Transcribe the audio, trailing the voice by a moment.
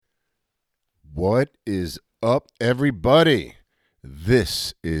What is up, everybody?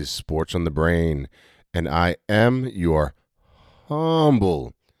 This is Sports on the Brain, and I am your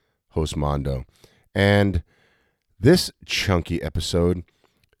humble host, Mondo. And this chunky episode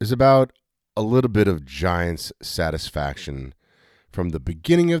is about a little bit of Giants satisfaction from the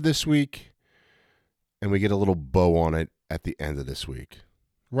beginning of this week, and we get a little bow on it at the end of this week.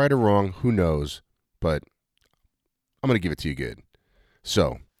 Right or wrong, who knows, but I'm going to give it to you good.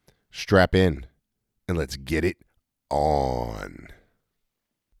 So, strap in and let's get it on.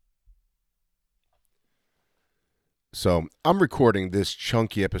 So, I'm recording this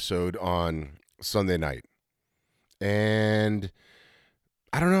chunky episode on Sunday night. And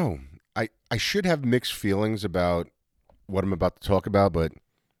I don't know. I should have mixed feelings about what I'm about to talk about, but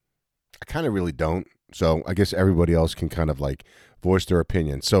I kind of really don't. So, I guess everybody else can kind of like voice their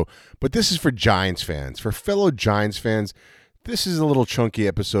opinion. So, but this is for Giants fans. For fellow Giants fans, this is a little chunky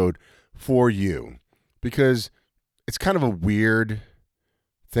episode for you because it's kind of a weird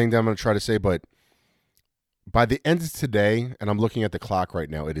thing that I'm going to try to say, but by the end of today, and I'm looking at the clock right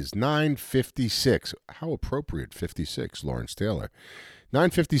now, it is 9:56. How appropriate, 56, Lawrence Taylor.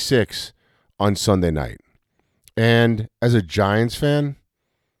 9:56 on Sunday night. And as a Giants fan,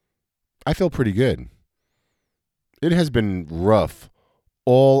 I feel pretty good. It has been rough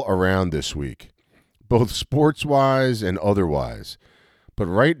all around this week, both sports-wise and otherwise. But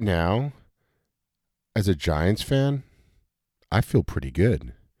right now, as a Giants fan, I feel pretty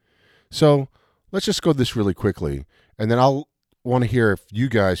good. So let's just go this really quickly, and then I'll want to hear if you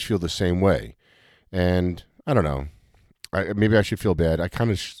guys feel the same way. And I don't know. Maybe I should feel bad. I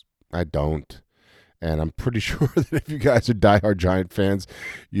don't. And I'm pretty sure that if you guys are diehard Giant fans,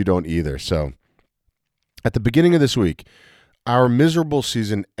 you don't either. So at the beginning of this week, our miserable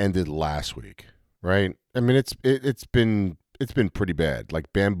season ended last week, right? I mean, it's been pretty bad,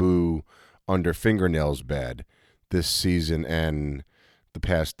 like bamboo under fingernails bad this season and the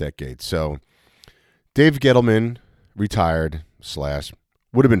past decade. So Dave Gettleman retired /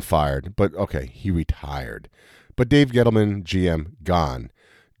 would have been fired, but okay, he retired. But Dave Gettleman, GM, gone.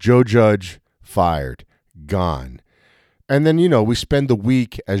 Joe Judge, fired, gone. And then, we spend the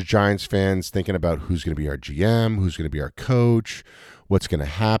week as Giants fans thinking about who's going to be our GM, who's going to be our coach, what's going to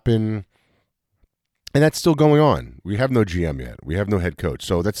happen. And that's still going on. We have no GM yet. We have no head coach.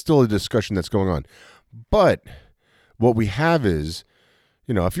 So that's still a discussion that's going on. But what we have is,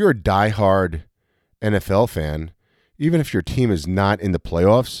 if you're a diehard NFL fan, even if your team is not in the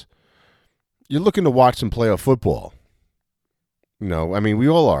playoffs, you're looking to watch some playoff football. I mean, we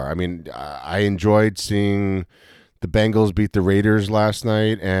all are. I mean, I enjoyed seeing the Bengals beat the Raiders last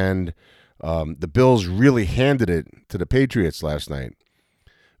night, and the Bills really handed it to the Patriots last night.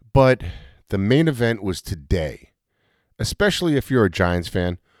 But the main event was today, especially if you're a Giants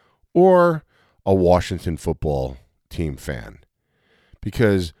fan or a Washington football team fan,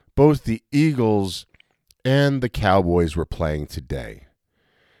 because both the Eagles and the Cowboys were playing today.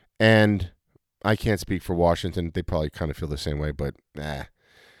 And I can't speak for Washington. They probably kind of feel the same way, but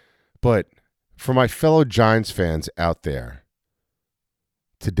But for my fellow Giants fans out there,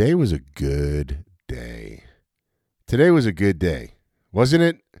 today was a good day. Today was a good day, wasn't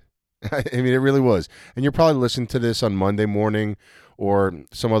it? I mean, it really was. And you're probably listening to this on Monday morning or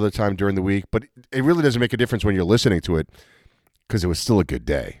some other time during the week, but it really doesn't make a difference when you're listening to it because it was still a good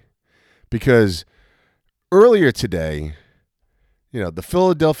day. Because earlier today, the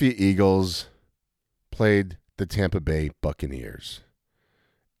Philadelphia Eagles played the Tampa Bay Buccaneers,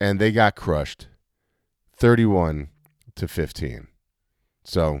 and they got crushed 31-15.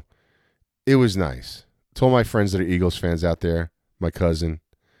 So it was nice. To all my friends that are Eagles fans out there, my cousin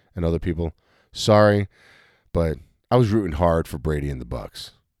and other people, sorry, but I was rooting hard for Brady and the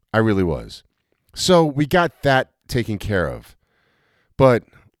Bucs. I really was. So we got that taken care of. But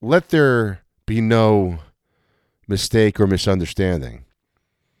let there be no mistake or misunderstanding.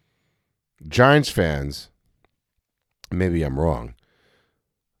 Giants fans, maybe I'm wrong,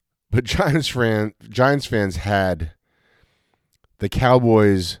 but Giants fans had the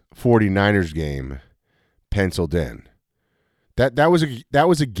Cowboys 49ers game penciled in. That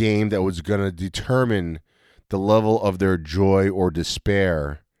was a game that was going to determine the level of their joy or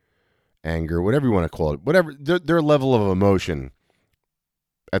despair, anger, whatever you want to call it, whatever their level of emotion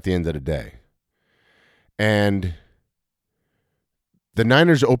at the end of the day. And the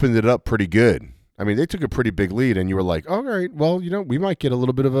Niners opened it up pretty good. I mean, they took a pretty big lead, and you were like, all right, well, we might get a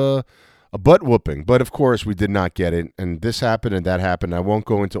little bit of a butt whooping. But, of course, we did not get it, and this happened and that happened. I won't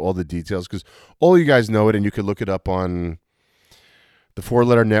go into all the details because all you guys know it, and you can look it up on the Four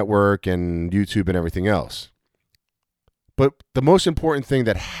Letter Network and YouTube and everything else. But the most important thing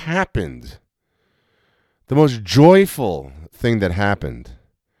that happened the most joyful thing that happened,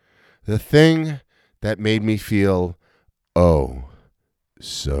 the thing that made me feel, oh,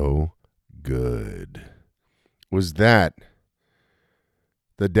 so good, was that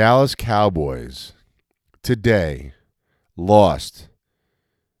the Dallas Cowboys today lost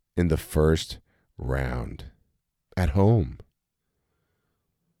in the first round at home.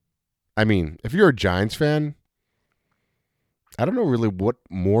 I mean, if you're a Giants fan, I don't know really what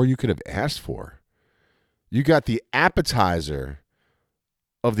more you could have asked for. You got the appetizer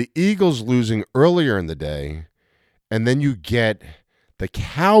of the Eagles losing earlier in the day, and then you get the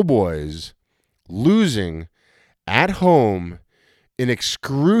Cowboys losing at home in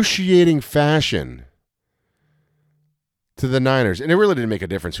excruciating fashion to the Niners. And it really didn't make a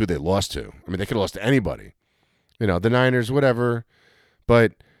difference who they lost to. I mean, they could have lost to anybody. The Niners, whatever.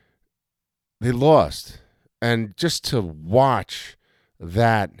 But they lost. And just to watch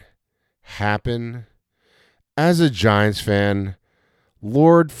that happen, as a Giants fan,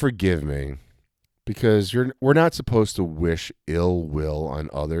 Lord forgive me, because we're not supposed to wish ill will on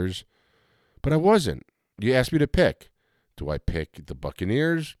others, but I wasn't. You asked me to pick. Do I pick the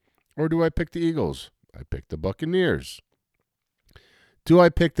Buccaneers or do I pick the Eagles? I picked the Buccaneers. Do I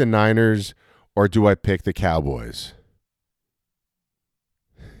pick the Niners or do I pick the Cowboys?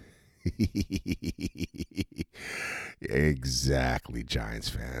 Exactly, Giants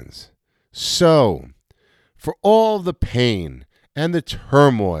fans. So, for all the pain and the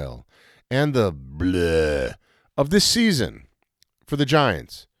turmoil and the bleh of this season for the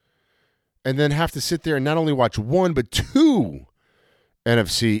Giants, and then have to sit there and not only watch one, but two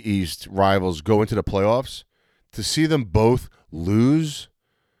NFC East rivals go into the playoffs, to see them both lose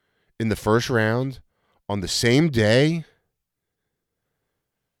in the first round on the same day.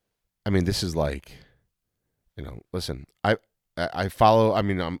 I mean, this is like, listen, I follow,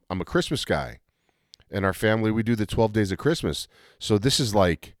 I'm a Christmas guy. In our family, we do the 12 days of Christmas. So this is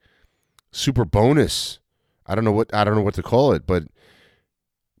like super bonus. I don't know what to call it, but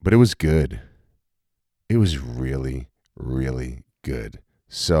it was good. It was really, really good.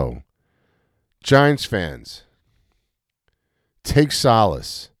 So, Giants fans, take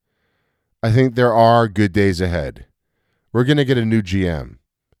solace. I think there are good days ahead. We're going to get a new GM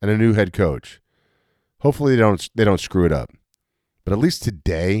and a new head coach. Hopefully they don't screw it up. But at least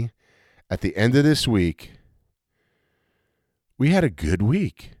today, at the end of this week, we had a good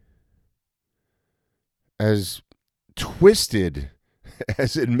week. As twisted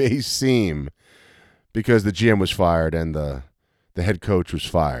as it may seem, because the GM was fired and the head coach was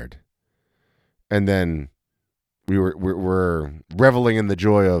fired. And then we're reveling in the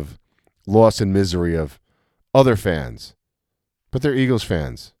joy of loss and misery of other fans. But they're Eagles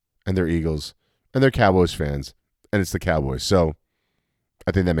fans, and they're Eagles, and they're Cowboys fans, and it's the Cowboys. So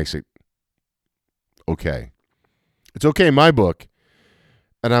I think that makes it okay. It's okay in my book,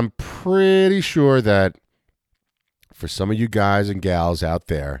 and I'm pretty sure that for some of you guys and gals out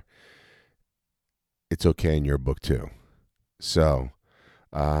there, it's okay in your book too. So,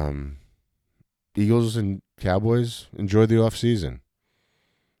 Eagles and Cowboys, enjoy the offseason.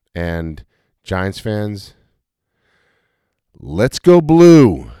 And Giants fans, let's go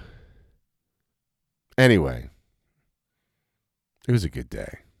blue. Anyway, it was a good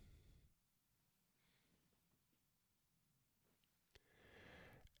day.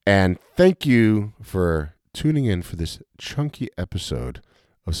 And thank you for tuning in for this chunky episode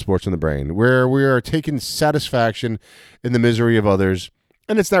of Sports on the Brain, where we are taking satisfaction in the misery of others.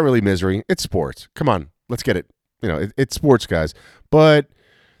 And it's not really misery, it's sports. Come on, let's get it. It's sports, guys. But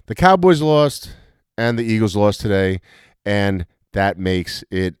the Cowboys lost and the Eagles lost today, and that makes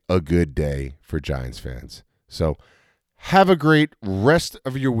it a good day for Giants fans. So have a great rest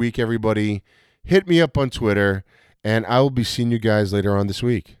of your week, everybody. Hit me up on Twitter, and I will be seeing you guys later on this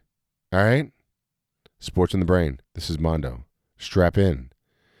week. All right? Sports on the Brain. This is Mondo. Strap in,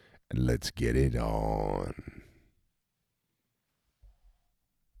 and let's get it on.